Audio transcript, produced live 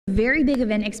Very big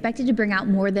event expected to bring out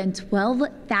more than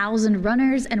 12,000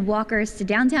 runners and walkers to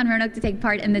downtown Roanoke to take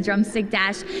part in the Drumstick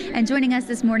Dash. And joining us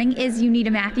this morning is Unita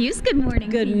Matthews. Good morning.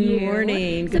 Good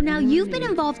morning. So now you've been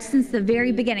involved since the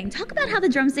very beginning. Talk about how the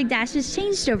Drumstick Dash has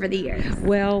changed over the years.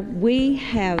 Well, we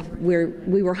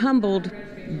were humbled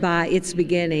by its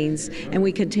beginnings, and we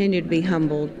continue to be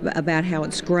humbled about how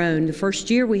it's grown. The first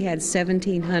year we had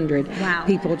 1,700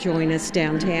 people join us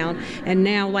downtown, and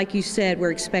now, like you said,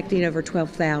 we're expecting over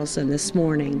 12,000 this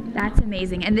morning. That's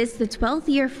amazing. And this is the 12th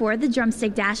year for the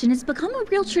Drumstick Dash, and it's become a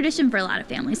real tradition for a lot of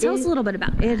families. Tell us a little bit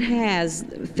about that. It has.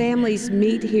 Families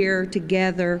meet here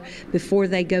together before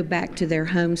they go back to their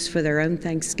homes for their own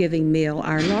Thanksgiving meal.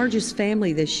 Our largest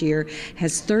family this year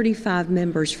has 35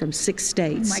 members from 6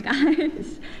 states. Oh my gosh.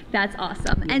 That's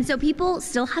awesome. And so people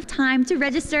still have time to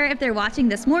register if they're watching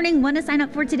this morning, want to sign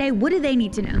up for today. What do they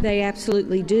need to know? They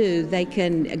absolutely do. They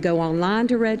can go online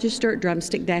to register at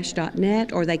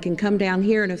drumstickdash.net, or they can come down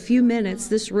here in a few minutes.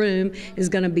 This room is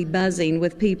going to be buzzing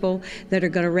with people that are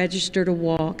going to register to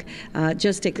walk.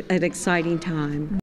 Just an exciting time.